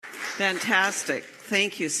Fantastic.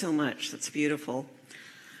 Thank you so much. That's beautiful.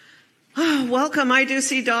 Oh, welcome. I do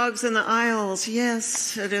see dogs in the aisles.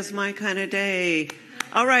 Yes, it is my kind of day.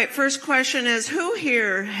 All right, first question is, who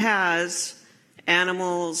here has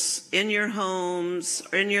animals in your homes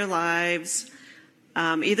or in your lives,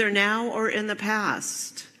 either now or in the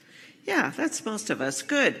past? Yeah, that's most of us.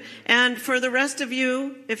 Good. And for the rest of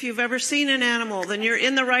you, if you've ever seen an animal, then you're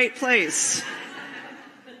in the right place.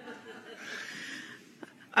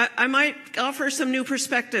 I might offer some new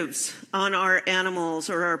perspectives on our animals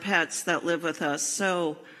or our pets that live with us.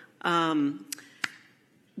 So,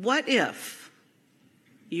 what if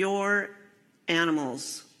your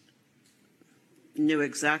animals knew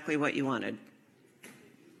exactly what you wanted?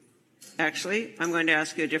 Actually, I'm going to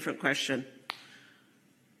ask you a different question.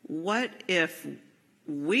 What if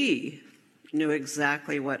we knew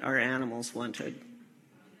exactly what our animals wanted?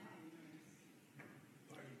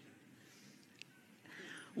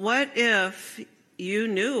 What if you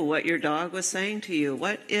knew what your dog was saying to you?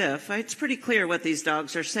 What if, it's pretty clear what these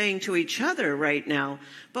dogs are saying to each other right now,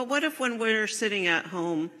 but what if when we're sitting at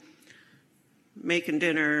home, making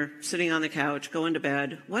dinner, sitting on the couch, going to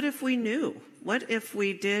bed, what if we knew? What if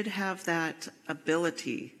we did have that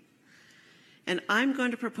ability? And I'm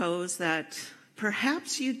going to propose that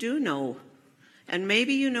perhaps you do know, and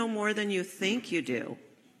maybe you know more than you think you do.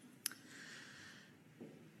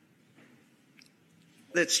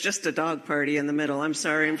 It's just a dog party in the middle. I'm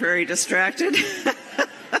sorry, I'm very distracted.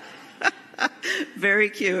 Very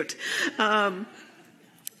cute.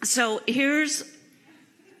 So here's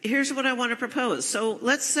what I want to propose. So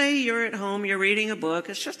let's say you're at home, you're reading a book.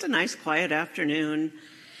 It's just a nice quiet afternoon.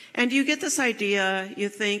 And you get this idea, you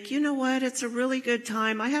think, you know what, it's a really good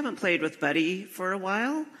time. I haven't played with Buddy for a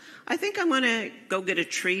while. I think I'm going to go get a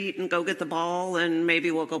treat and go get the ball, and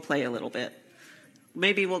maybe we'll go play a little bit.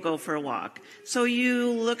 Maybe we'll go for a walk. So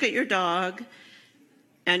you look at your dog,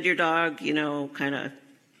 and your dog, kind of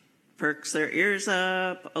perks their ears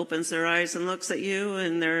up, opens their eyes and looks at you,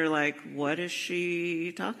 and they're like, what is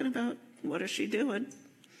she talking about? What is she doing?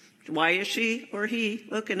 Why is she or he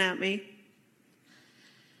looking at me?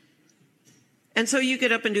 And so you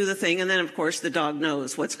get up and do the thing, and then, of course, the dog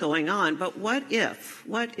knows what's going on. But what if,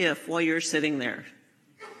 while you're sitting there,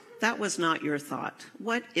 that was not your thought?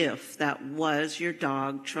 What if that was your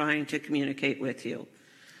dog trying to communicate with you?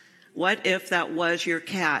 What if that was your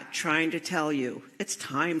cat trying to tell you, it's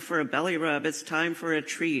time for a belly rub, it's time for a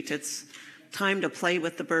treat, it's time to play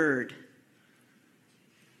with the bird?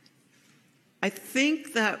 I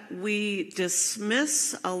think that we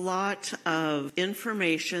dismiss a lot of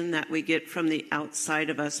information that we get from the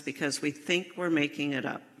outside of us because we think we're making it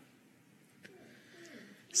up.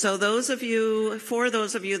 So for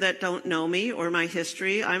those of you that don't know me or my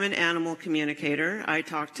history, I'm an animal communicator. I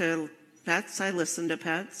talk to pets, I listen to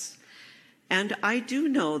pets, and I do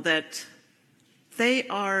know that they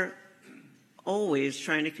are always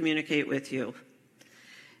trying to communicate with you.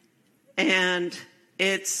 And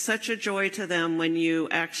it's such a joy to them when you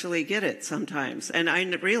actually get it sometimes. And I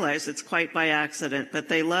realize it's quite by accident, but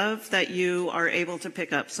they love that you are able to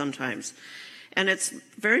pick up sometimes. And it's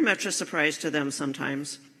very much a surprise to them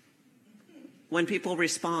sometimes when people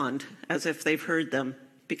respond as if they've heard them,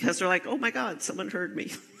 because they're like, oh my God, someone heard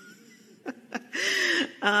me.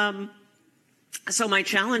 So my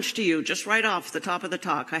challenge to you, just right off the top of the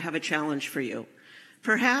talk, I have a challenge for you.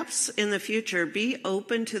 Perhaps in the future, be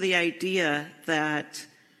open to the idea that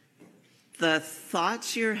the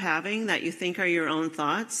thoughts you're having that you think are your own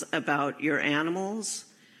thoughts about your animals,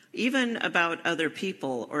 even about other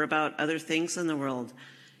people or about other things in the world,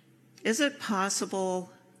 is it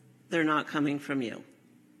possible they're not coming from you?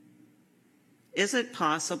 Is it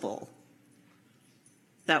possible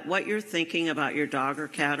that what you're thinking about your dog or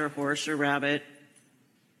cat or horse or rabbit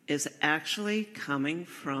is actually coming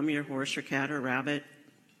from your horse or cat or rabbit?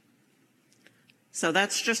 So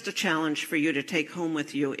that's just a challenge for you to take home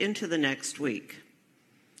with you into the next week.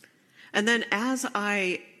 And then, as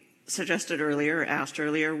I suggested earlier, asked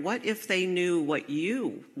earlier, what if they knew what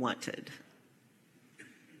you wanted?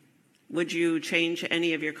 Would you change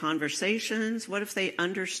any of your conversations? What if they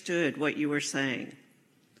understood what you were saying?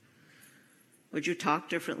 Would you talk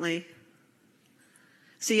differently?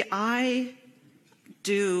 See, I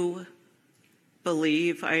do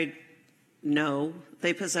believe, I know,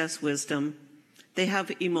 they possess wisdom. They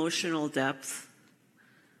have emotional depth.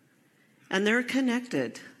 And they're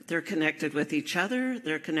connected. They're connected with each other.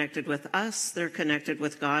 They're connected with us. They're connected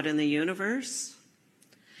with God and the universe.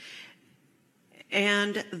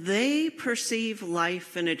 And they perceive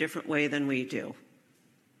life in a different way than we do.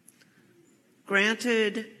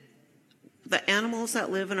 Granted, the animals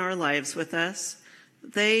that live in our lives with us,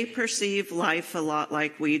 They perceive life a lot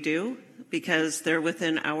like we do because they're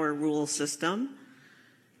within our rule system.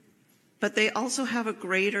 But they also have a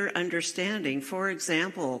greater understanding. For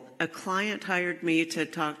example, a client hired me to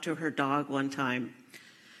talk to her dog one time.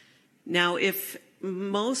 Now, if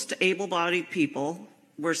most able-bodied people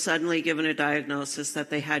were suddenly given a diagnosis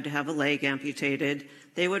that they had to have a leg amputated,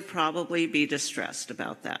 they would probably be distressed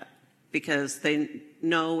about that because they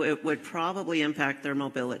know it would probably impact their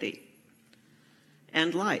mobility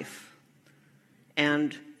and life.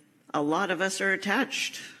 And a lot of us are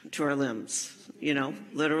attached to our limbs,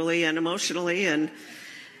 literally and emotionally.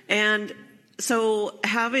 And so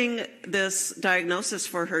having this diagnosis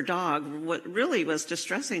for her dog, what really was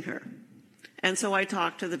distressing her. And so I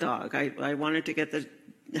talked to the dog. I wanted to get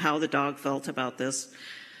how the dog felt about this.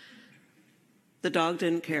 The dog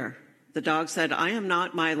didn't care. The dog said, I am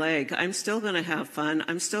not my leg. I'm still going to have fun.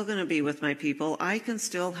 I'm still going to be with my people. I can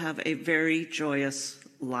still have a very joyous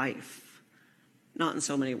life. Not in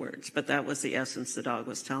so many words, but that was the essence the dog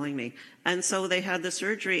was telling me. And so they had the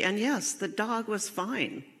surgery, and yes, the dog was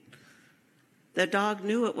fine. The dog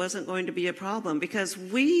knew it wasn't going to be a problem because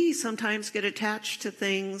we sometimes get attached to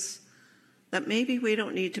things that maybe we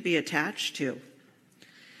don't need to be attached to.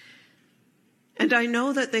 And I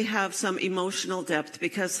know that they have some emotional depth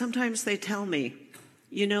because sometimes they tell me,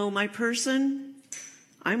 my person,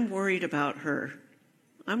 I'm worried about her.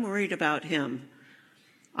 I'm worried about him.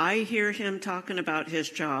 I hear him talking about his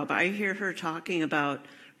job. I hear her talking about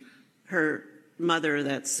her mother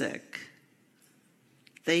that's sick.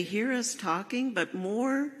 They hear us talking, but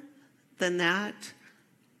more than that,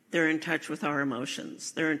 they're in touch with our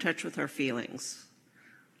emotions. They're in touch with our feelings.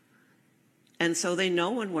 And so they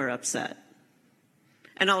know when we're upset.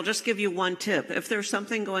 And I'll just give you one tip. If there's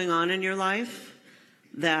something going on in your life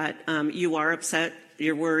that you are upset,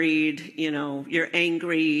 you're worried, you're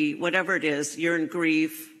angry, whatever it is, you're in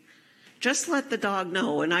grief, just let the dog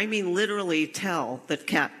know, and I mean literally tell the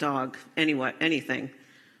cat, dog, anything,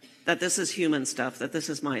 that this is human stuff, that this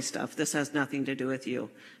is my stuff, this has nothing to do with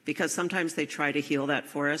you. Because sometimes they try to heal that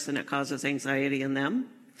for us and it causes anxiety in them.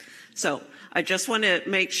 So I just want to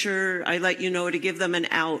make sure I let you know to give them an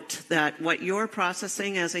out that what you're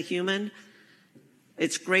processing as a human,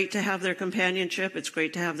 it's great to have their companionship, it's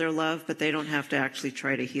great to have their love, but they don't have to actually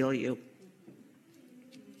try to heal you.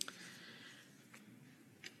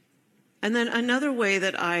 And then another way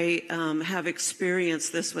that I have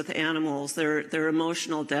experienced this with animals, their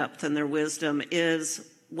emotional depth and their wisdom, is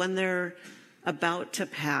when they're about to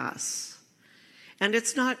pass. And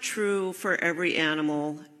it's not true for every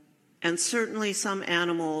animal, and certainly some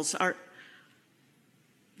animals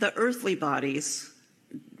the earthly bodies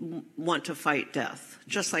want to fight death,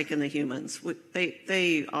 just like in the humans.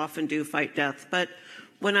 They often do fight death. But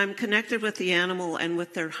when I'm connected with the animal and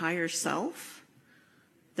with their higher self,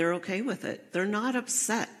 they're okay with it. They're not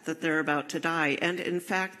upset that they're about to die. And in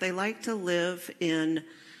fact, they like to live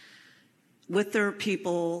with their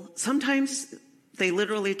people. Sometimes they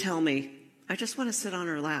literally tell me, I just want to sit on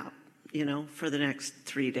her lap, for the next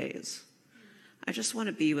 3 days. I just want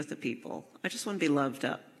to be with the people. I just want to be loved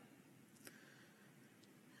up.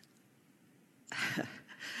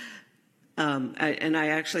 I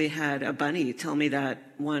actually had a bunny tell me that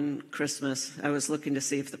one Christmas. I was looking to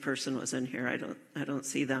see if the person was in here. I don't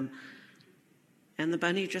see them. And the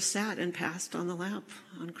bunny just sat and passed on the lap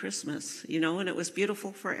on Christmas, and it was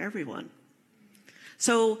beautiful for everyone.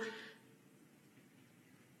 So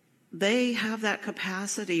they have that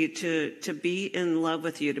capacity to be in love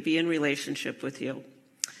with you, to be in relationship with you.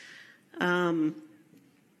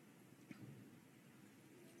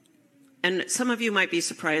 And some of you might be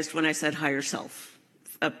surprised when I said higher self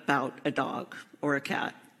about a dog or a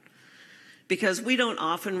cat, because we don't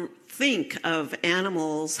often think of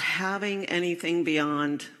animals having anything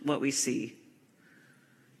beyond what we see.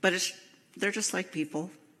 But they're just like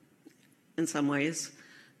people in some ways.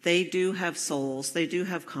 They do have souls. They do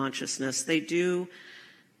have consciousness. They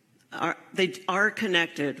are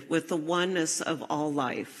connected with the oneness of all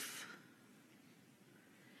life.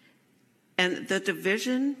 And the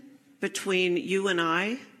division between you and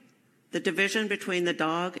I, the division between the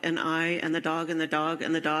dog and I, and the dog and the dog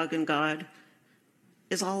and the dog and God,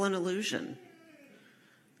 is all an illusion.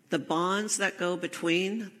 The bonds that go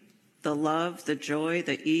between, the love, the joy,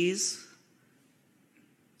 the ease,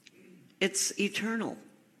 it's eternal.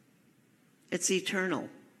 It's eternal.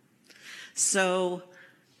 So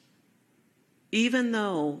even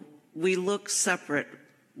though we look separate,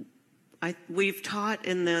 we've taught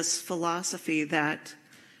in this philosophy that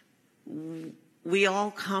we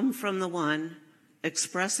all come from the one,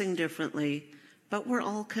 expressing differently, but we're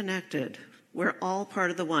all connected. We're all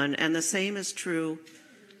part of the one, and the same is true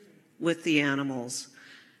with the animals.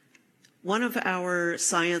 One of our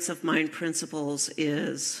science of mind principles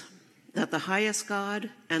is that the highest God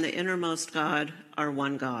and the innermost God are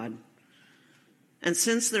one God. And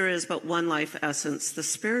since there is but one life essence, the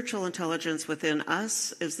spiritual intelligence within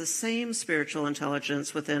us is the same spiritual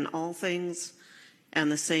intelligence within all things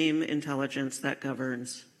and the same intelligence that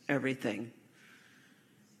governs everything.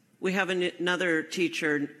 We have another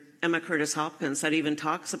teacher, Emma Curtis Hopkins, that even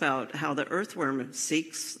talks about how the earthworm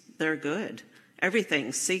seeks their good.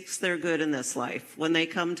 Everything seeks their good in this life. When they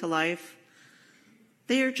come to life,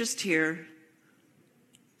 they are just here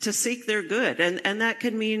to seek their good, and that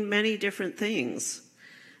can mean many different things.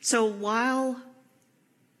 So while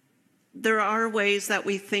there are ways that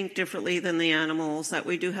we think differently than the animals, that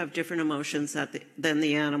we do have different emotions than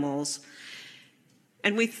the animals,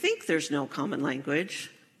 and we think there's no common language,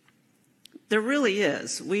 there really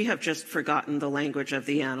is. We have just forgotten the language of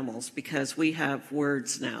the animals because we have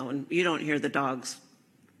words now, and you don't hear the dogs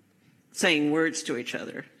saying words to each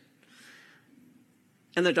other.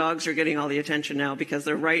 And the dogs are getting all the attention now because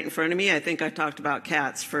they're right in front of me. I think I talked about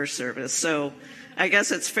cats first service, so I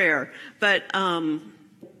guess it's fair. But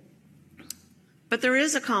there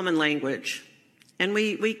is a common language, and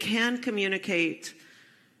we can communicate,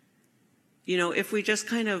 if we just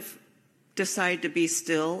kind of decide to be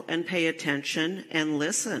still and pay attention and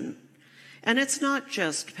listen. And it's not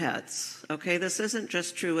just pets, okay? This isn't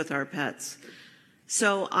just true with our pets.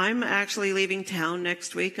 So I'm actually leaving town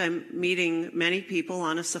next week. I'm meeting many people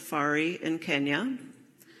on a safari in Kenya.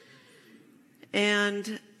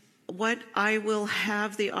 And what I will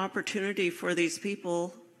have the opportunity for these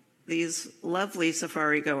people, these lovely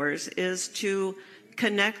safari goers, is to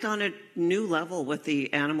connect on a new level with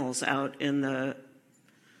the animals out in the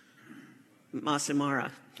Masai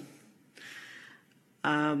Mara.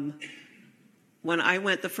 When I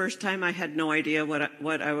went the first time, I had no idea what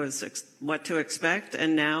to expect,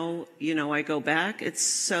 and now, I go back. It's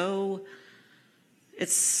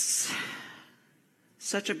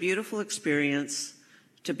such a beautiful experience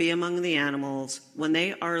to be among the animals when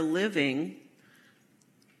they are living,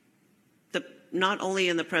 not only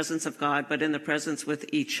in the presence of God, but in the presence with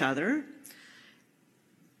each other.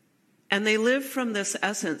 And they live from this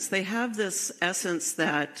essence. They have this essence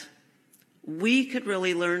that we could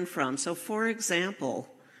really learn from. So, for example,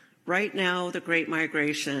 right now, the Great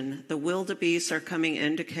Migration, the wildebeest are coming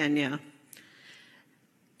into Kenya,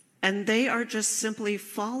 and they are just simply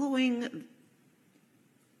following.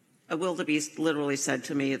 A wildebeest literally said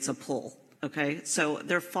to me, it's a pull, okay? So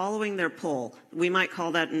they're following their pull. We might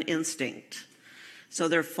call that an instinct. So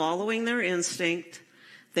they're following their instinct.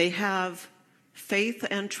 They have faith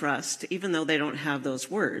and trust, even though they don't have those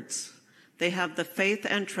words. They have the faith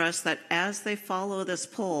and trust that as they follow this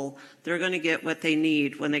pull, they're going to get what they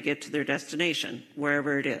need when they get to their destination,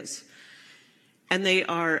 wherever it is. And they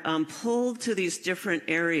are pulled to these different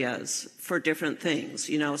areas for different things,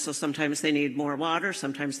 so sometimes they need more water,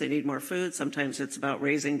 sometimes they need more food, sometimes it's about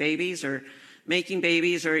raising babies or making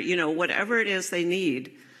babies or, whatever it is they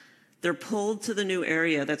need. They're pulled to the new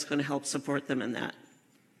area that's going to help support them in that.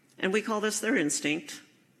 And we call this their instinct.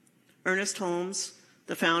 Ernest Holmes,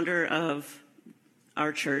 the founder of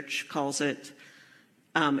our church, calls it,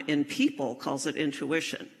 in people, calls it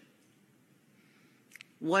intuition.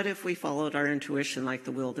 What if we followed our intuition like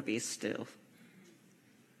the wildebeest do?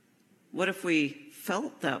 What if we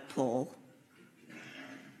felt that pull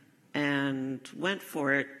and went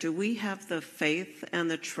for it? Do we have the faith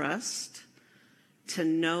and the trust to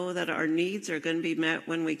know that our needs are going to be met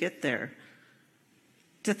when we get there?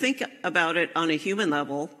 To think about it on a human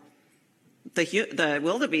level, the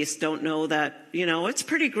wildebeest don't know that, it's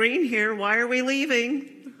pretty green here. Why are we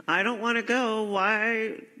leaving? I don't want to go.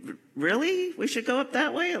 Why? Really? We should go up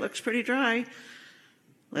that way? It looks pretty dry.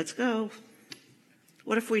 Let's go.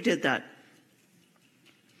 What if we did that?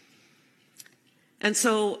 And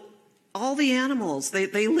so all the animals,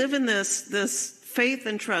 they live in this faith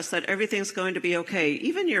and trust that everything's going to be okay.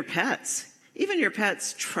 Even your pets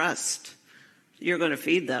trust you're going to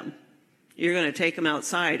feed them. You're going to take them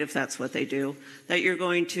outside if that's what they do, that you're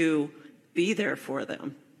going to be there for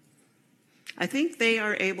them. I think they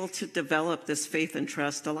are able to develop this faith and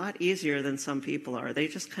trust a lot easier than some people are. They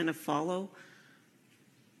just kind of follow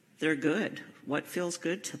their good, what feels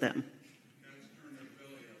good to them.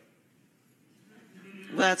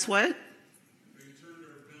 That's what?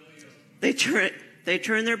 They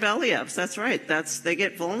turn their belly ups. That's right. They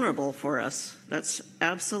get vulnerable for us. That's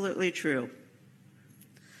absolutely true.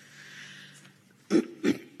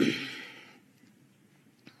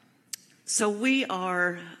 So we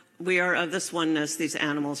are we are of this oneness. These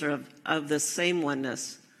animals are of this same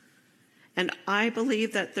oneness. And I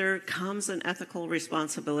believe that there comes an ethical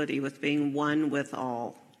responsibility with being one with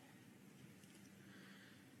all.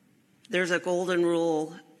 There's a golden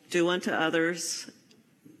rule: do unto others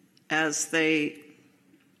as they...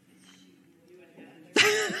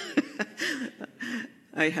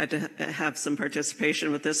 I had to have some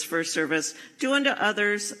participation with this first service. Do unto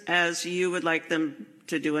others as you would like them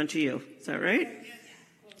to do unto you. Is that right?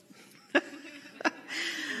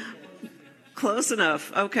 Close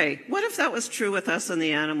enough. Okay. What if that was true with us and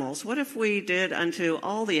the animals? What if we did unto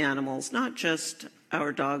all the animals, not just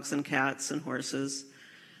our dogs and cats and horses?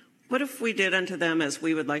 What if we did unto them as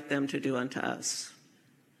we would like them to do unto us?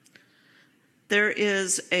 There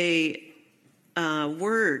is a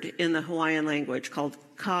word in the Hawaiian language called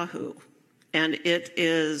kahu, and it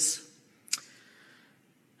has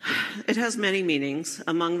many meanings.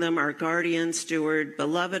 Among them are guardian, steward,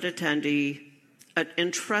 beloved attendee,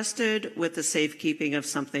 entrusted with the safekeeping of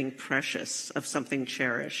something precious, of something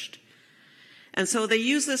cherished. And so they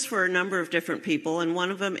use this for a number of different people, and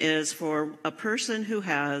one of them is for a person who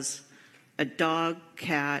has a dog,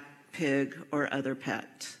 cat, pig, or other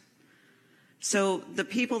pet. So the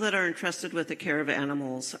people that are entrusted with the care of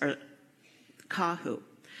animals are kahu.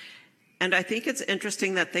 And I think it's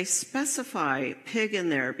interesting that they specify pig in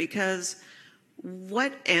there, because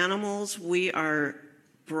what animals we are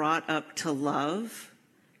brought up to love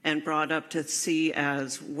and brought up to see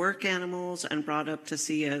as work animals and brought up to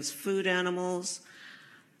see as food animals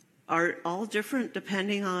are all different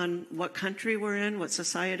depending on what country we're in, what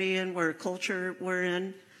society and what culture we're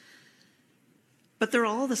in. But they're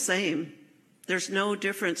all the same. There's no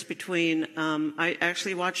difference between, I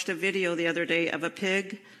actually watched a video the other day of a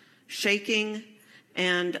pig shaking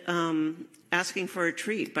and asking for a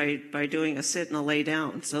treat by doing a sit and a lay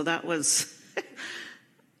down. So that was,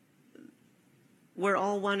 we're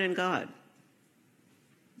all one in God.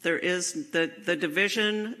 There is the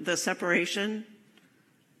division, the separation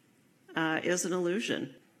is an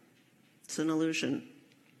illusion. It's an illusion.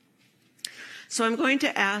 So I'm going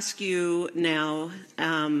to ask you now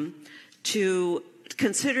to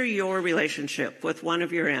consider your relationship with one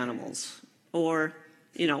of your animals, or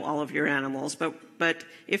all of your animals. But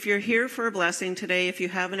if you're here for a blessing today, if you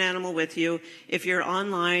have an animal with you, if you're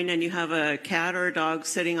online and you have a cat or a dog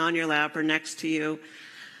sitting on your lap or next to you,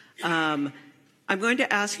 I'm going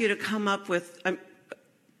to ask you to come up with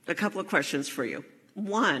a couple of questions for you.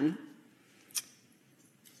 One,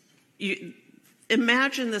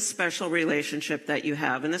 imagine the special relationship that you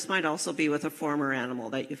have, and this might also be with a former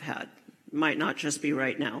animal that you've had. It might not just be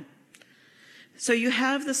right now. So you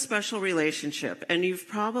have this special relationship, and you've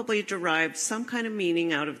probably derived some kind of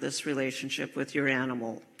meaning out of this relationship with your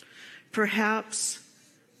animal. Perhaps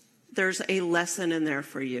there's a lesson in there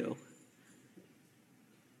for you.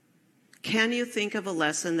 Can you think of a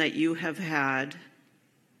lesson that you have had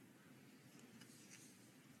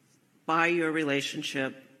by your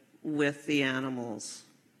relationship with the animals?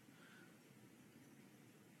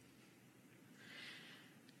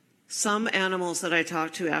 Some animals that I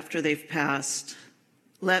talk to after they've passed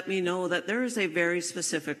let me know that there is a very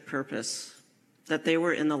specific purpose, that they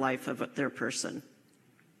were in the life of their person.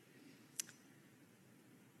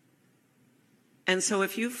 And so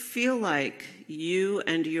if you feel like you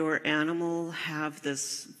and your animal have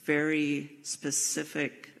this very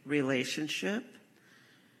specific relationship,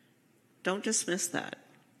 don't dismiss that.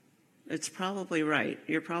 It's probably right.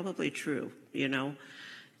 You're probably true,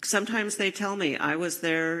 Sometimes they tell me, I was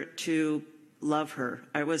there to love her.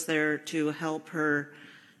 I was there to help her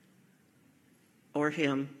or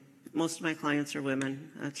him. Most of my clients are women.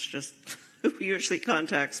 That's just who usually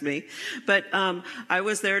contacts me. But I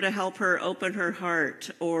was there to help her open her heart,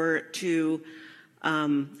 or to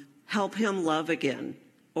help him love again,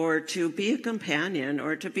 or to be a companion,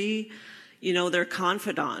 or to be, their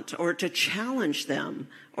confidant, or to challenge them,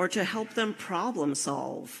 or to help them problem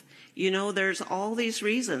solve. There's all these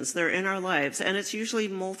reasons. They're in our lives, and it's usually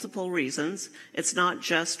multiple reasons. It's not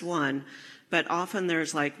just one, but often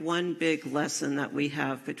there's like one big lesson that we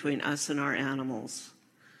have between us and our animals.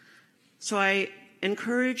 So I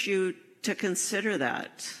encourage you to consider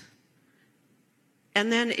that.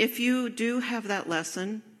 And then if you do have that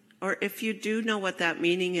lesson, or if you do know what that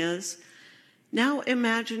meaning is, now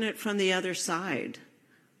imagine it from the other side.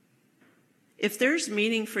 If there's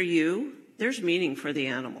meaning for you, there's meaning for the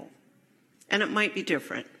animal. And it might be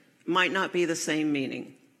different. It might not be the same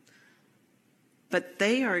meaning. But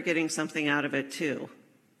they are getting something out of it too.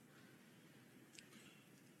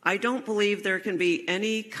 I don't believe there can be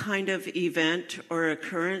any kind of event or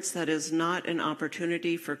occurrence that is not an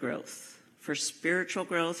opportunity for growth for spiritual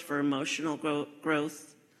growth, for emotional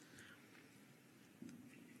growth.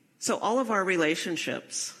 So all of our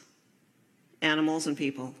relationships, animals and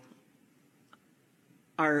people,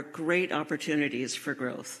 are great opportunities for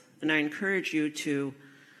growth. And I encourage you to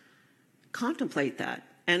contemplate that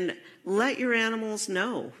and let your animals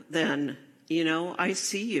know then, I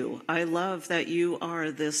see you. I love that you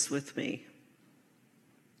are this with me.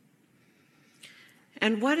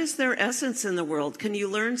 And what is their essence in the world? Can you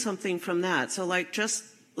learn something from that? So just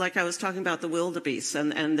like I was talking about the wildebeest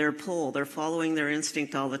and their pull, they're following their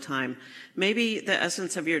instinct all the time. Maybe the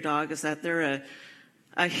essence of your dog is that they're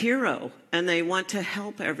a hero and they want to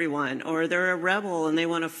help everyone, or they're a rebel and they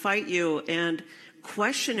want to fight you and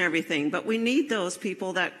question everything. But we need those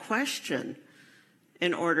people that question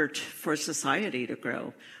in order for society to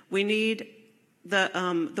grow. We need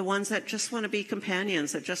the ones that just want to be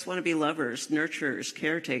companions, that just want to be lovers, nurturers,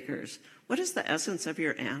 caretakers. What is the essence of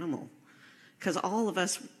your animal? Because all of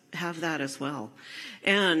us have that as well.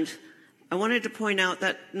 And I wanted to point out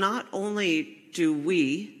that not only do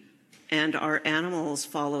we and our animals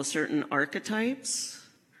follow certain archetypes,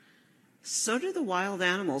 so do the wild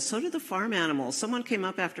animals, so do the farm animals. Someone came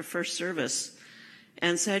up after first service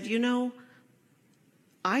and said,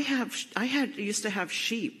 I used to have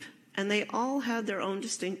sheep, and they all had their own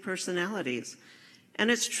distinct personalities.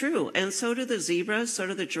 And it's true. And so do the zebras, so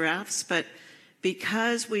do the giraffes. But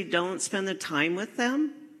because we don't spend the time with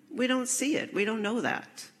them, we don't see it. We don't know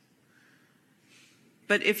that.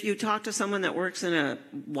 But if you talk to someone that works in a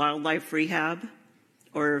wildlife rehab,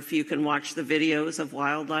 or if you can watch the videos of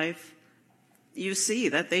wildlife, you see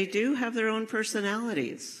that they do have their own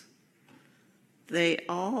personalities. They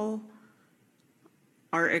all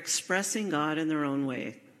are expressing God in their own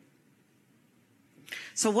way.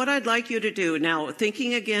 So what I'd like you to do now,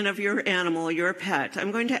 thinking again of your animal, your pet,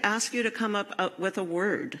 I'm going to ask you to come up with a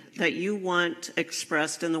word that you want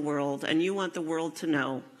expressed in the world and you want the world to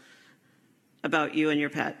know about you and your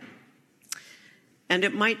pet. And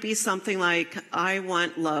it might be something like, I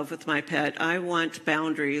want love with my pet. I want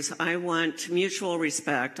boundaries. I want mutual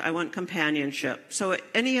respect. I want companionship. So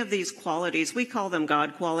any of these qualities, we call them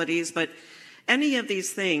God qualities, but any of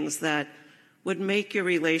these things that would make your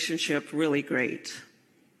relationship really great.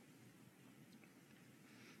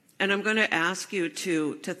 And I'm going to ask you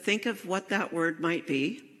to think of what that word might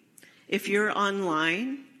be. If you're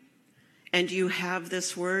online and you have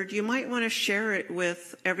this word, you might want to share it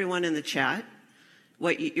with everyone in the chat,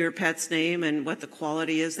 what your pet's name and what the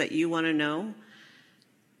quality is that you want to know.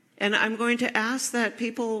 And I'm going to ask that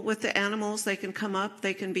people with the animals, they can come up,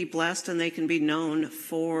 they can be blessed, and they can be known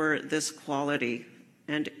for this quality.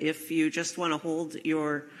 And if you just want to hold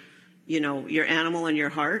your animal in your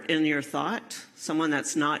heart, in your thought, someone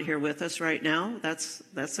that's not here with us right now,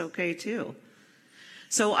 that's okay too.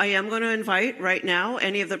 So I am going to invite right now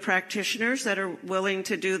any of the practitioners that are willing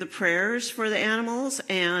to do the prayers for the animals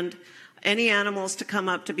and any animals to come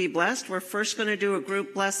up to be blessed. We're first going to do a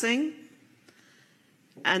group blessing.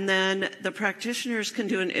 And then the practitioners can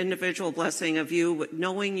do an individual blessing of you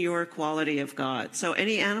knowing your quality of God. So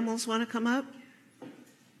any animals want to come up?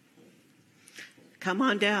 Come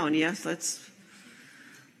on down. Yes, let's.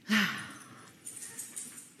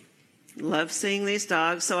 Love seeing these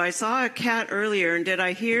dogs. So I saw a cat earlier, and did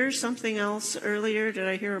I hear something else earlier? Did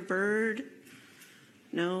I hear a bird?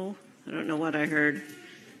 No, I don't know what I heard.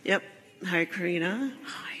 Yep. Hi, Karina.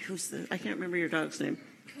 Hi, I can't remember your dog's name.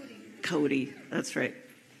 Cody. That's right.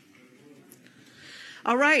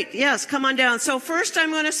 All right. Yes, come on down. So first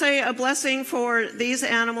I'm going to say a blessing for these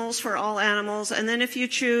animals, for all animals. And then if you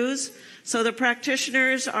choose, so the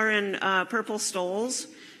practitioners are in purple stoles.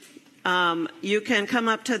 You can come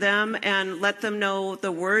up to them and let them know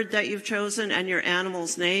the word that you've chosen and your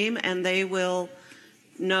animal's name, and they will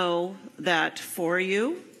know that for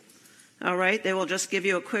you. All right. They will just give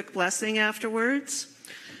you a quick blessing afterwards.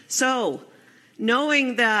 So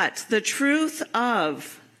knowing that the truth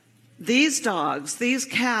of these dogs, these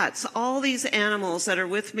cats, all these animals that are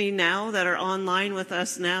with me now, that are online with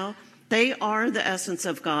us now, they are the essence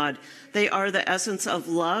of God. They are the essence of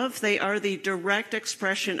love. They are the direct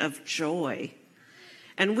expression of joy.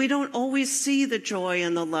 And we don't always see the joy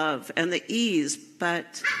and the love and the ease,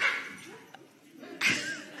 but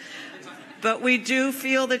we do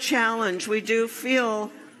feel the challenge. We do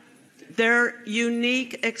feel their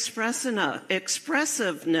unique expressiveness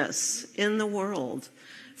in the world.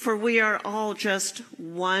 For we are all just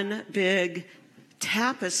one big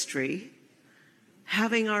tapestry,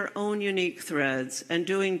 having our own unique threads and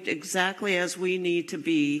doing exactly as we need to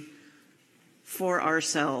be for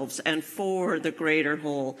ourselves and for the greater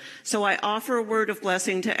whole. So I offer a word of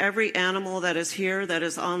blessing to every animal that is here, that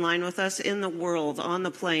is online with us, in the world, on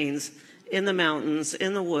the plains, in the mountains,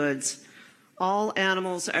 in the woods, all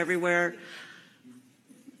animals everywhere.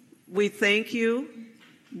 We thank you.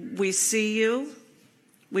 We see you.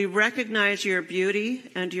 We recognize your beauty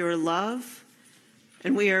and your love,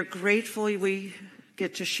 and we are grateful we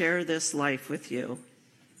get to share this life with you.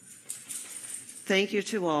 Thank you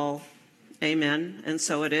to all. Amen. And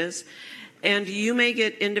so it is. And you may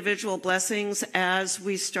get individual blessings as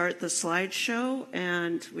we start the slideshow,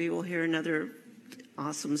 and we will hear another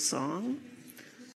awesome song.